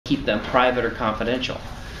keep them private or confidential.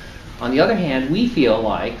 On the other hand, we feel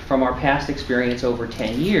like, from our past experience over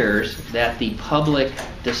 10 years, that the public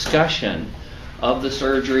discussion of the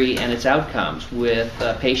surgery and its outcomes with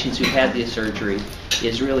patients who've had the surgery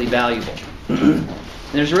is really valuable.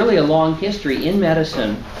 There's really a long history in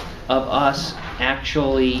medicine of us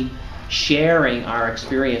actually sharing our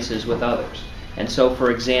experiences with others. And so,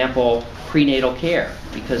 for example, prenatal care,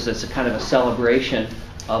 because it's a kind of a celebration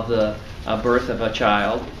of the birth of a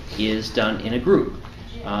child, is done in a group.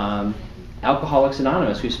 Alcoholics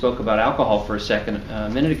Anonymous, we spoke about alcohol for a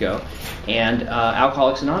minute ago, and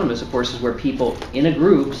Alcoholics Anonymous, of course, is where people in a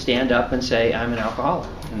group stand up and say, I'm an alcoholic,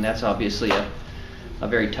 and that's obviously a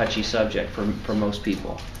very touchy subject for most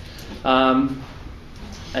people.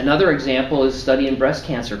 Another example is study in breast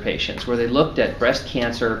cancer patients, where they looked at breast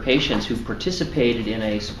cancer patients who participated in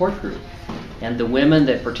a support group, and the women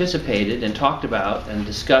that participated and talked about and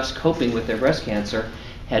discussed coping with their breast cancer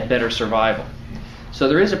had better survival. So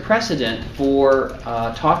there is a precedent for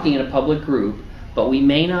talking in a public group, but we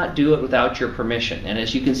may not do it without your permission. And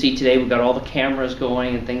as you can see today, we've got all the cameras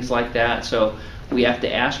going and things like that, so we have to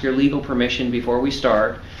ask your legal permission before we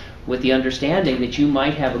start, with the understanding that you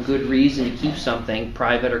might have a good reason to keep something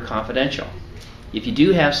private or confidential. If you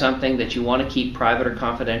do have something that you want to keep private or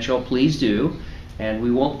confidential, please do, and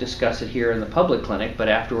we won't discuss it here in the public clinic, but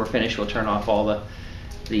after we're finished we'll turn off all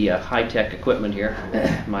the high-tech equipment here,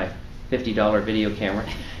 my $50 video camera,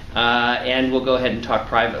 and we'll go ahead and talk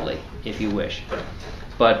privately if you wish.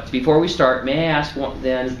 But before we start, may I ask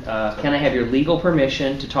then, can I have your legal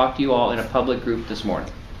permission to talk to you all in a public group this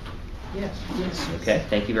morning? Yes. Yes. Okay,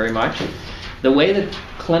 thank you very much. The way the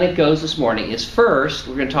clinic goes this morning is, first,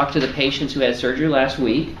 we're going to talk to the patients who had surgery last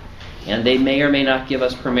week, and they may or may not give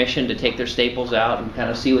us permission to take their staples out and kind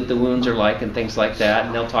of see what the wounds are like and things like that,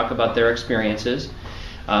 and they'll talk about their experiences.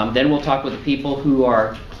 Then we'll talk with the people who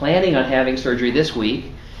are planning on having surgery this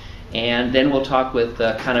week, and then we'll talk with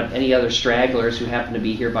kind of any other stragglers who happen to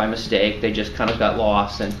be here by mistake. They just kind of got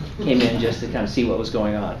lost and came in just to kind of see what was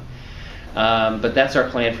going on. But that's our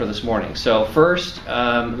plan for this morning. So first,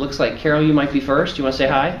 looks like Carol, you might be first. You want to say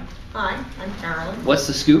hi? Hi, I'm Carolyn. What's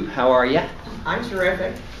the scoop? How are you? I'm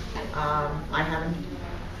terrific. I'm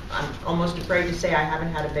almost afraid to say I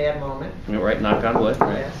haven't had a bad moment. Right, knock on wood.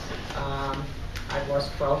 Right. Yes. I've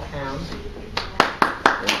lost 12 pounds.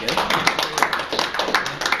 Very good.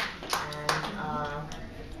 And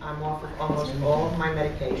I'm off of almost all of my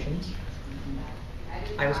medications.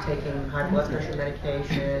 I was taking high blood pressure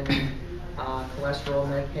medication, cholesterol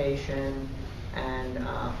medication, and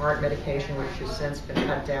heart medication, which has since been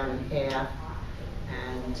cut down in half.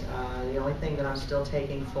 And the only thing that I'm still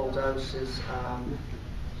taking full dose is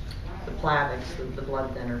the Plavix, the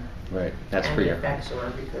blood thinner. Right, that's and for you. the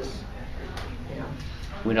Effexor, because, you know.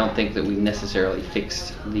 We don't think that we necessarily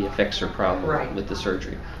fixed the Effexor problem Right. with the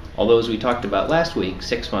surgery. Although, as we talked about last week,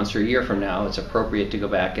 6 months or a year from now, it's appropriate to go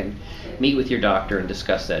back and meet with your doctor and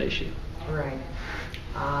discuss that issue. Right.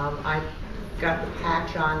 I got the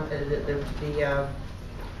patch on, the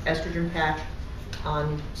estrogen patch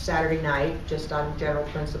on Saturday night, just on general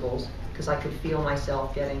principles, because I could feel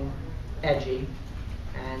myself getting edgy.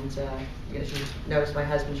 And you know, you notice my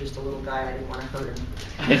husband's just a little guy, I didn't want to hurt him.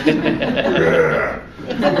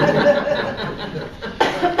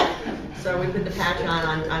 So we put the patch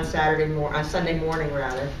on Sunday morning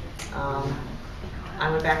rather. I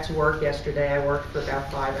went back to work yesterday. I worked for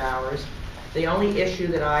about 5 hours. The only issue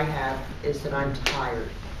that I have is that I'm tired.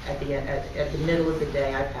 At the middle of the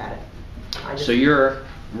day, I've had it. So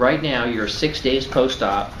right now you're 6 days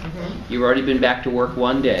post-op. Mm-hmm. You've already been back to work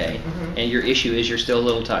 1 day, Mm-hmm. and your issue is you're still a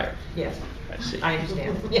little tired. Yes. I see. I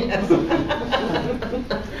understand. Yes.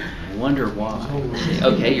 I wonder why.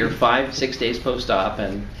 Okay, you're 5-6 days post-op,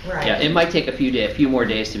 and Right. yeah, it might take a few more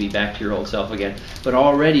days to be back to your old self again. But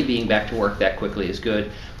already being back to work that quickly is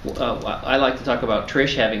good. I like to talk about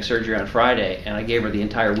Trish having surgery on Friday, and I gave her the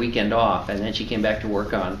entire weekend off, and then she came back to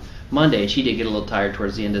work on Monday, and she did get a little tired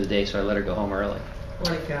towards the end of the day, so I let her go home early.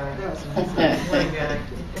 What a guy. What a guy.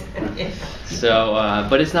 So,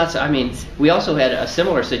 but it's not, I mean, we also had a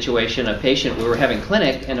similar situation, a patient, we were having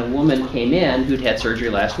clinic, and a woman came in who'd had surgery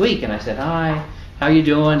last week, and I said, hi, how you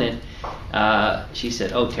doing? And she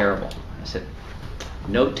said, oh, terrible. I said,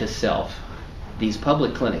 note to self, these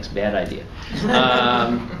public clinics, bad idea.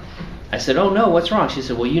 I said, oh no, what's wrong? She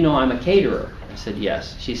said, well, you know I'm a caterer. I said,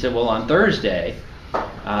 yes. She said, well, on Thursday,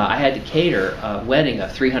 I had to cater a wedding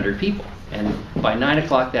of 300 people. And by 9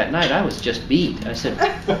 o'clock that night, I was just beat. I said,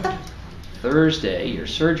 Thursday, your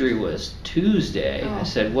surgery was Tuesday. I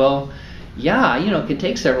said, well, yeah, you know, it can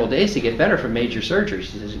take several days to get better from major surgery.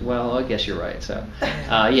 She says, well, I guess you're right. So,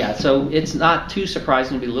 yeah, so it's not too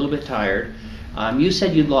surprising to be a little bit tired. You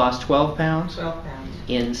said you'd lost 12 pounds? 12 pounds.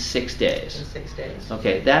 In 6 days. In 6 days.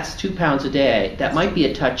 Okay, that's 2 pounds a day. That might be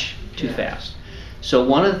a touch too fast. So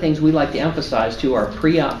one of the things we like to emphasize to our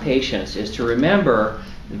pre-op patients is to remember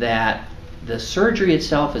that the surgery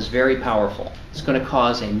itself is very powerful. It's going to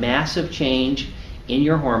cause a massive change in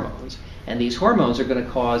your hormones, and these hormones are going to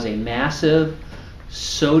cause a massive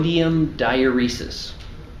sodium diuresis.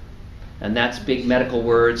 And that's big medical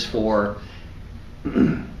words for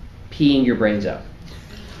peeing your brains out.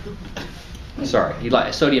 Sorry,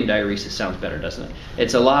 sodium diuresis sounds better, doesn't it?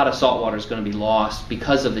 It's a lot of salt water is going to be lost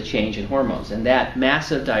because of the change in hormones. And that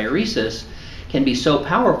massive diuresis can be so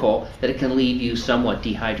powerful that it can leave you somewhat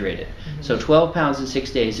dehydrated. So 12 pounds in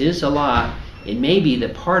 6 days is a lot. It may be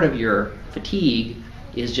that part of your fatigue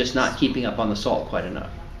is just not keeping up on the salt quite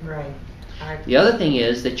enough. Right. The other thing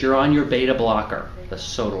is that you're on your beta blocker, the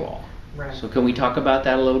sotalol. Right. So can we talk about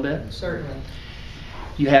that a little bit? Certainly.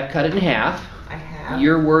 You have cut it in half. I have.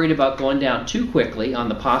 You're worried about going down too quickly on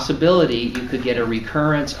the possibility you could get a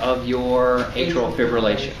recurrence of your atrial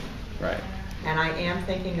fibrillation. Right. And I am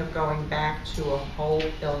thinking of going back to a whole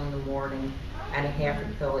pill in the morning and a half a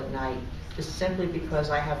pill at night, just simply because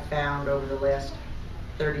I have found over the last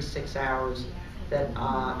 36 hours that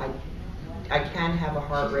I can have a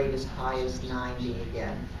heart rate as high as 90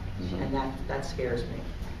 again, and that scares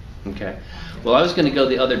me. Okay. Well, I was going to go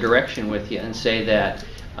the other direction with you and say that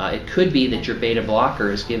it could be that your beta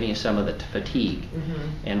blocker is giving you some of the fatigue.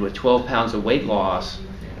 And with 12 pounds of weight loss,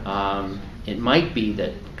 it might be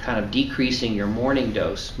that kind of decreasing your morning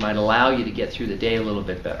dose might allow you to get through the day a little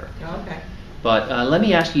bit better. Okay. But let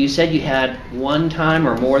me ask you, you said you had one time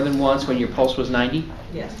or more than once when your pulse was 90?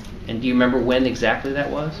 Yes. And do you remember when exactly that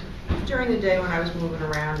was? During the day when I was moving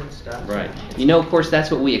around and stuff. Right. You know, of course,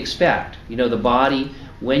 that's what we expect. You know, the body,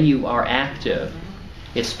 when you are active,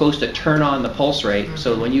 it's supposed to turn on the pulse rate.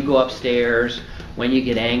 So when you go upstairs, when you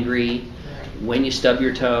get angry, when you stub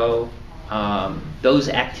your toe, those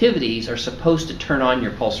activities are supposed to turn on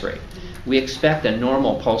your pulse rate. We expect a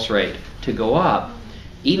normal pulse rate to go up,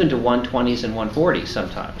 even to 120s and 140s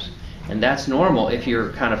sometimes. And that's normal if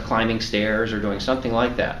you're kind of climbing stairs or doing something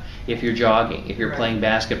like that. If you're jogging, if you're playing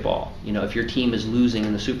basketball, you know, if your team is losing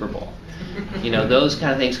in the Super Bowl. You know, those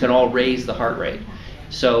kind of things can all raise the heart rate.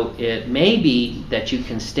 So it may be that you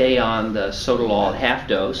can stay on the sotalol at half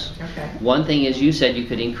dose. Okay. One thing is you said you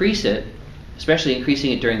could increase it, especially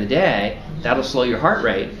increasing it during the day. That'll slow your heart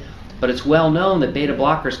rate. But it's well known that beta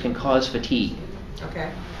blockers can cause fatigue.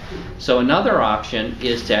 Okay. So another option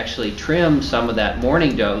is to actually trim some of that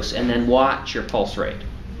morning dose and then watch your pulse rate.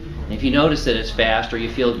 And if you notice that it's fast or you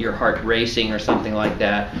feel your heart racing or something like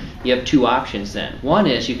that, you have two options then. One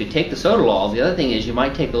is you could take the sotalol. The other thing is you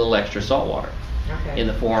might take a little extra salt water in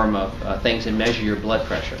the form of things and measure your blood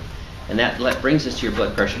pressure. And that brings us to your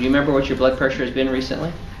blood pressure. Do you remember what your blood pressure has been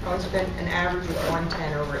recently? Oh, it's been an average of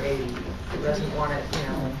 110 over 80. It doesn't want it, you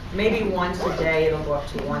know, maybe once a day it'll go up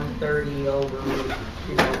to 130 over,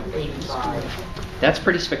 85. That's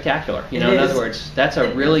pretty spectacular. You know, in other words, that's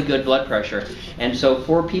a really good blood pressure. And so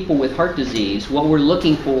for people with heart disease, what we're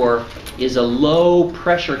looking for is a low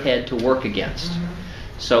pressure head to work against.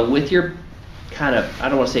 So with your kind of, I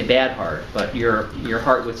don't want to say bad heart, but your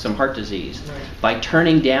heart with some heart disease, by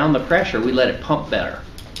turning down the pressure, we let it pump better.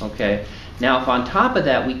 Okay. Now, if on top of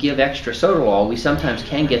that we give extra sotalol, we sometimes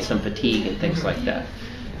can get some fatigue and things like that.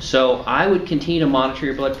 So I would continue to monitor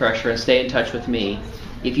your blood pressure and stay in touch with me.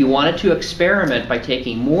 If you wanted to experiment by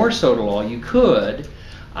taking more sotalol, you could.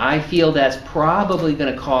 I feel that's probably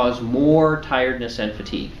going to cause more tiredness and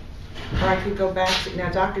fatigue. Or I could go back to, now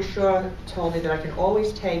Dr. Shaw told me that I can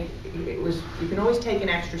always take, you can always take an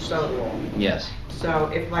extra sotalol. Yes. So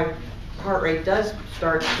if my heart rate does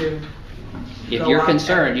start to if you're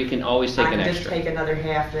concerned, you can always take an extra. I can just take another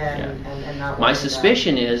half then and not My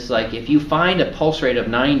suspicion is, like, if you find a pulse rate of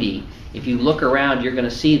 90, if you look around, you're going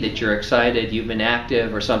to see that you're excited, you've been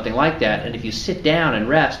active, or something like that. And if you sit down and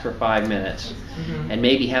rest for 5 minutes, and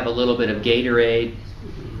maybe have a little bit of Gatorade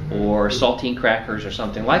or saltine crackers or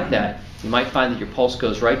something like that, you might find that your pulse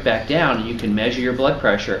goes right back down, and you can measure your blood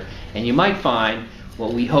pressure. And you might find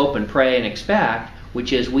what we hope and pray and expect,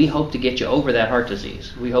 which is we hope to get you over that heart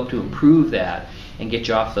disease. We hope to improve that and get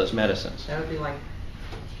you off those medicines. That would be like,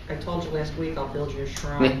 I told you last week, I'll build you a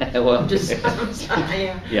shrine. Well,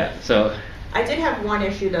 Yeah, so. I did have one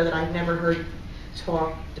issue, though, that I've never heard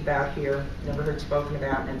talked about here, never heard spoken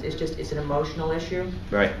about, and it's an emotional issue.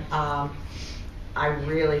 Right. I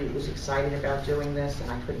really was excited about doing this,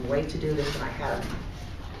 and I couldn't wait to do this, and I had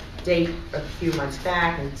date a few months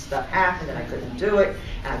back, and stuff happened, and I couldn't do it.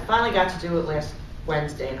 And I finally got to do it last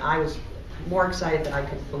Wednesday, and I was more excited than I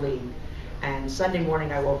could believe. And Sunday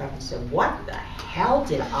morning I woke up and said, what the hell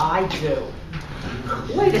did I do?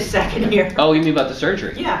 Wait a second here. Oh, you mean about the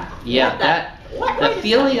surgery? Yeah. Yeah, the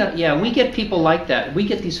feeling of, yeah, we get people like that. We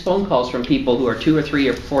get these phone calls from people who are 2 or 3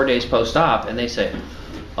 or 4 days post-op, and they say,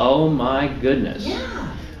 oh my goodness. Yeah.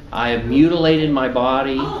 I have mutilated my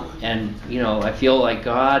body, and I feel like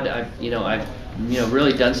God. I've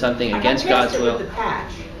really done something against God's will. With the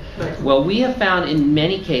patch, but well, we have found in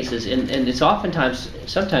many cases, and it's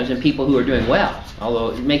sometimes in people who are doing well,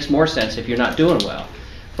 although it makes more sense if you're not doing well.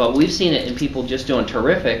 But we've seen it in people just doing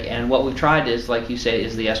terrific, and what we've tried is, like you say,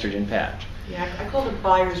 is the estrogen patch. Yeah, I call it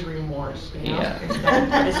buyer's remorse. Yeah.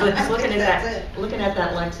 It's looking at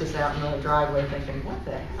that Lexus out in the driveway, thinking, what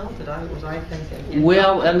the hell was I thinking?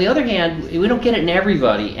 Well, on the other hand, we don't get it in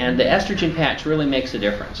everybody, and the estrogen patch really makes a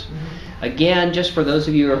difference. Mm-hmm. Again, just for those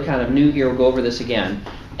of you who are kind of new here, we'll go over this again.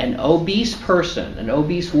 An obese person, an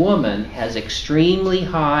obese woman, has extremely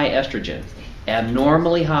high estrogen,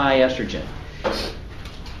 abnormally high estrogen.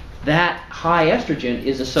 That high estrogen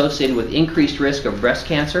is associated with increased risk of breast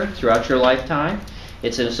cancer throughout your lifetime.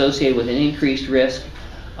 It's associated with an increased risk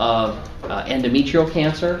of endometrial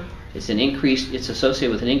cancer. It's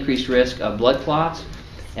associated with an increased risk of blood clots.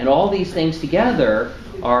 And all these things together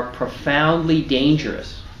are profoundly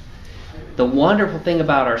dangerous. The wonderful thing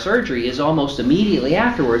about our surgery is almost immediately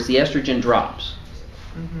afterwards the estrogen drops.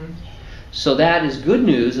 Mm-hmm. So that is good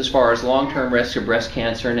news as far as long-term risk of breast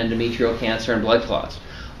cancer and endometrial cancer and blood clots.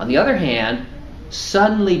 On the other hand,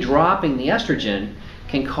 suddenly dropping the estrogen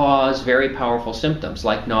can cause very powerful symptoms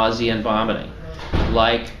like nausea and vomiting,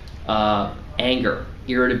 like anger,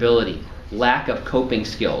 irritability, lack of coping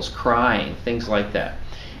skills, crying, things like that.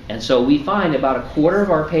 And so we find about a quarter of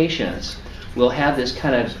our patients will have this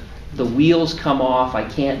kind of, the wheels come off, I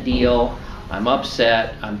can't deal, I'm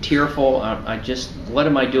upset, I'm tearful, what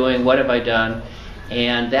am I doing, what have I done?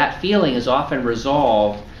 And that feeling is often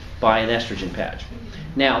resolved by an estrogen patch.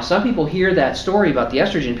 Now, some people hear that story about the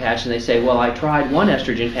estrogen patch and they say, well, I tried one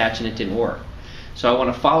estrogen patch and it didn't work. So I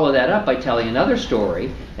want to follow that up by telling another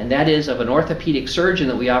story, and that is of an orthopedic surgeon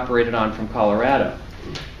that we operated on from Colorado.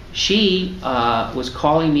 She was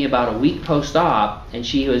calling me about a week post-op, and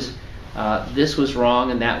she was, this was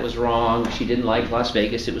wrong and that was wrong. She didn't like Las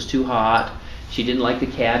Vegas, it was too hot. She didn't like the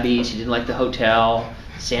cabbie, she didn't like the hotel.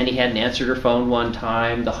 Sandy hadn't answered her phone one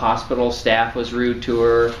time. The hospital staff was rude to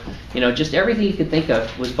her. Just everything you could think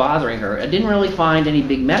of was bothering her. I didn't really find any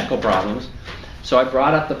big medical problems. So I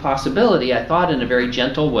brought up the possibility, I thought in a very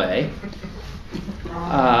gentle way,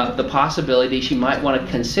 the possibility she might want to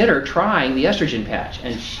consider trying the estrogen patch.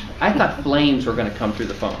 And I thought flames were going to come through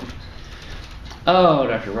the phone. Oh,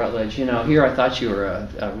 Dr. Rutledge, here I thought you were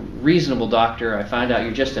a reasonable doctor. I find out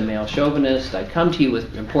you're just a male chauvinist. I come to you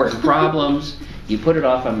with important problems. You put it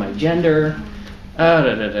off on my gender.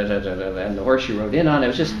 And the horse you rode in on, it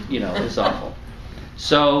was just, it was awful.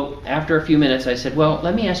 So after a few minutes, I said, well,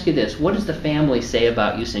 let me ask you this. What does the family say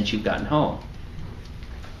about you since you've gotten home?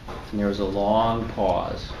 And there was a long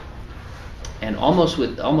pause. And almost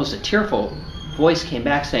a tearful voice came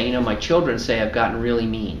back saying, my children say I've gotten really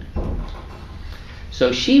mean.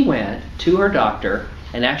 So she went to her doctor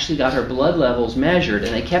and actually got her blood levels measured,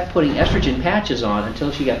 and they kept putting estrogen patches on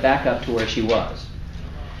until she got back up to where she was.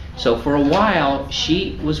 So for a while,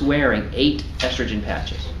 she was wearing 8 estrogen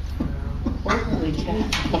patches.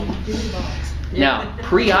 Now,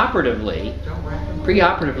 preoperatively,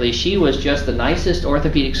 she was just the nicest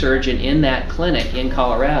orthopedic surgeon in that clinic in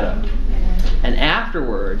Colorado. And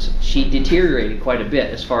afterwards, she deteriorated quite a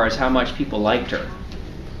bit as far as how much people liked her.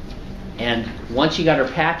 And once she got her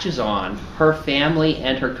patches on, her family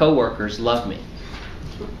and her coworkers loved me.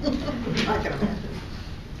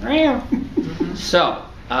 So,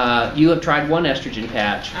 you have tried one estrogen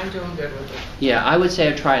patch. I'm doing good with it. Yeah, I would say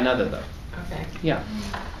I'd try another though. Okay. Yeah.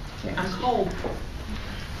 I'm cold.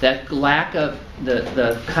 That lack of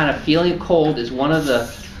the kind of feeling of cold is one of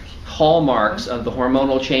the hallmarks of the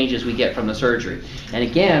hormonal changes we get from the surgery. And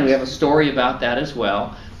again, we have a story about that as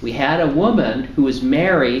well. We had a woman who was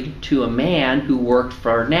married to a man who worked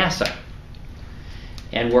for NASA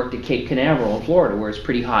and worked at Cape Canaveral in Florida, where it's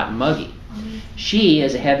pretty hot and muggy. She,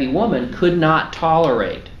 as a heavy woman, could not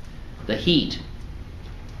tolerate the heat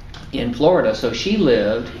in Florida, so she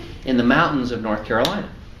lived in the mountains of North Carolina.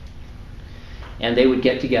 And they would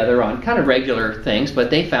get together on kind of regular things, but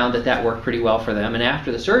they found that worked pretty well for them. And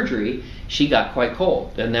after the surgery, she got quite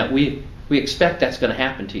cold, and that we expect that's going to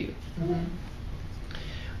happen to you.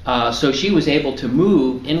 So she was able to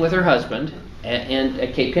move in with her husband and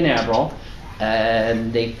at Cape Canaveral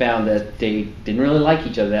and they found that they didn't really like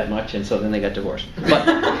each other that much, and so then they got divorced. But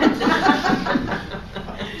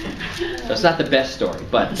so it's not the best story,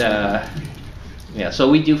 but yeah. So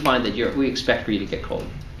we do find that we expect for you to get cold.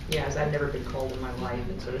 Yes, I've never been cold in my life,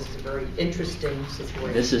 and so this is a very interesting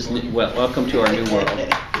situation. This is welcome to our new world.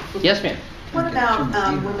 Yes, ma'am. What about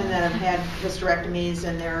women that have had hysterectomies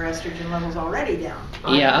and their estrogen levels already down?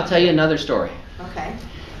 Yeah, I'll tell you another story. Okay.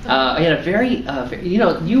 I had a very,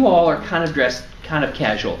 you all are kind of dressed kind of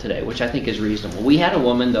casual today, which I think is reasonable. We had a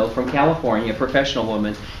woman, though, from California, a professional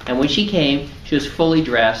woman, and when she came, she was fully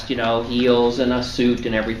dressed, heels and a suit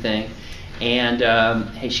and everything. And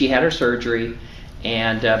she had her surgery,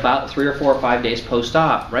 and about 3 or 4 or 5 days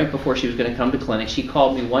post-op, right before she was going to come to clinic, she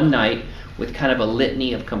called me one night with kind of a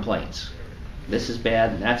litany of complaints. This is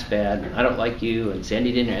bad, and that's bad, and I don't like you, and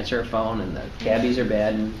Sandy didn't answer her phone, and the cabbies are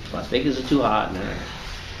bad, and Las Vegas is too hot.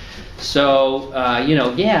 So,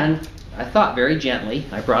 again, I thought very gently,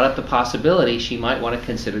 I brought up the possibility she might want to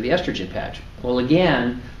consider the estrogen patch. Well,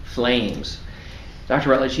 again, flames. Dr.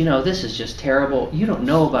 Rutledge, this is just terrible. You don't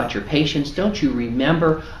know about your patients. Don't you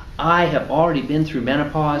remember? I have already been through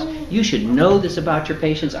menopause. You should know this about your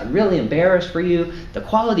patients. I'm really embarrassed for you. The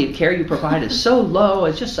quality of care you provide is so low.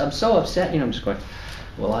 I'm so upset. I'm just going,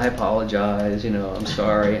 well, I apologize. I'm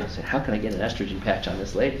sorry. I said, how can I get an estrogen patch on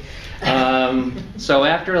this lady? So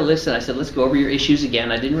after a listen, I said, let's go over your issues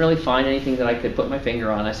again. I didn't really find anything that I could put my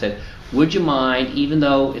finger on. I said, would you mind, even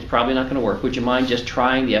though it's probably not going to work, would you mind just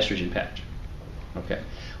trying the estrogen patch? Okay.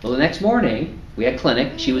 Well, the next morning, we had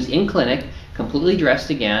clinic. She was in clinic, completely dressed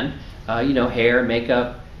again, hair,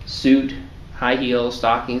 makeup, suit, high heels,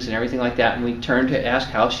 stockings, and everything like that. And we turned to ask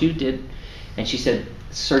how she did, and she said,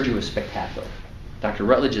 surgery was spectacular. Dr.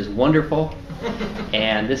 Rutledge is wonderful,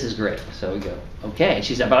 and this is great. So we go, okay.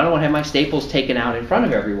 She said, but I don't want to have my staples taken out in front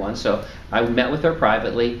of everyone. So I met with her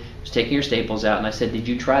privately, was taking her staples out, and I said, did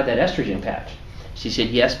you try that estrogen patch? She said,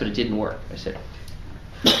 yes, but it didn't work. I said,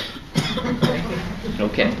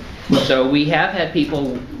 okay. So we have had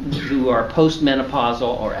people who are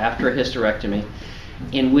postmenopausal or after a hysterectomy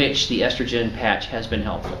in which the estrogen patch has been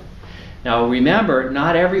helpful. Now remember,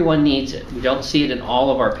 not everyone needs it. We don't see it in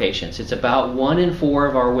all of our patients. It's about 1 in 4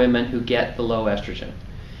 of our women who get the low estrogen.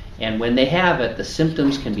 And when they have it, the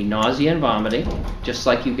symptoms can be nausea and vomiting, just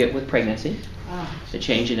like you get with pregnancy, the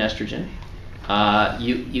change in estrogen.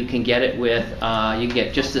 You can get it with, you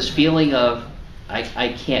get just this feeling of,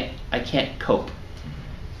 I can't cope.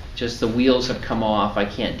 Just the wheels have come off, I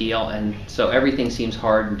can't deal, and so everything seems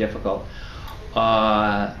hard and difficult.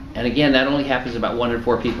 And again, that only happens about 1 in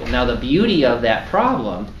 4 people. Now the beauty of that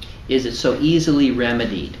problem is it's so easily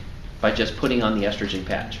remedied by just putting on the estrogen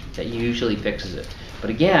patch. That usually fixes it. But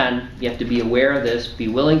again, you have to be aware of this, be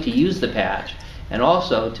willing to use the patch, and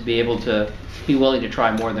also to be able to be willing to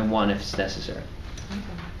try more than one if it's necessary. Okay.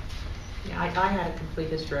 Yeah, I had a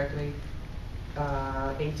complete hysterectomy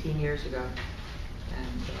 18 years ago. And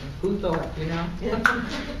who thought,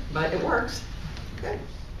 But it works. Good.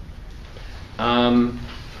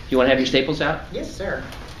 You want to have your staples out? Yes, sir.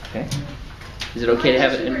 Okay. Is it okay to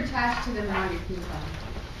have it You were in? attached to them on your coupon.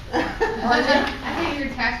 I think you're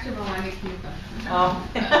attached to them on your coupon. Oh,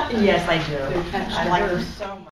 yes, I do. I like them so much.